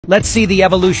Let's see the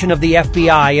evolution of the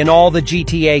FBI in all the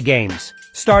GTA games.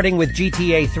 Starting with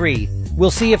GTA 3, we'll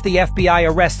see if the FBI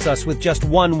arrests us with just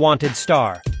one wanted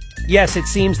star. Yes, it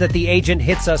seems that the agent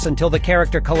hits us until the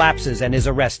character collapses and is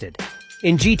arrested.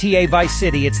 In GTA Vice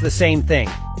City, it's the same thing.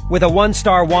 With a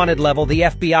 1-star wanted level, the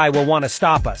FBI will want to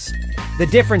stop us. The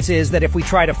difference is that if we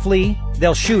try to flee,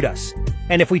 they'll shoot us.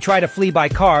 And if we try to flee by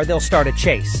car, they'll start a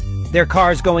chase. Their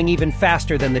cars going even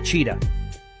faster than the cheetah.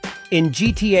 In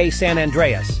GTA San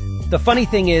Andreas, the funny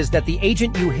thing is that the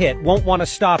agent you hit won't want to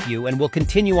stop you and will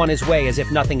continue on his way as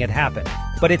if nothing had happened.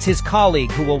 But it's his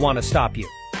colleague who will want to stop you.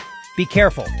 Be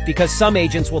careful, because some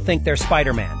agents will think they're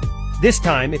Spider-Man. This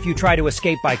time, if you try to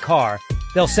escape by car,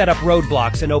 they'll set up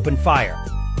roadblocks and open fire.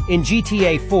 In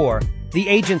GTA 4, the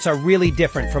agents are really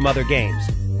different from other games,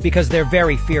 because they're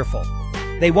very fearful.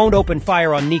 They won't open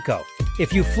fire on Nico.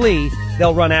 If you flee,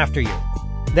 they'll run after you.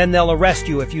 Then they'll arrest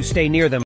you if you stay near them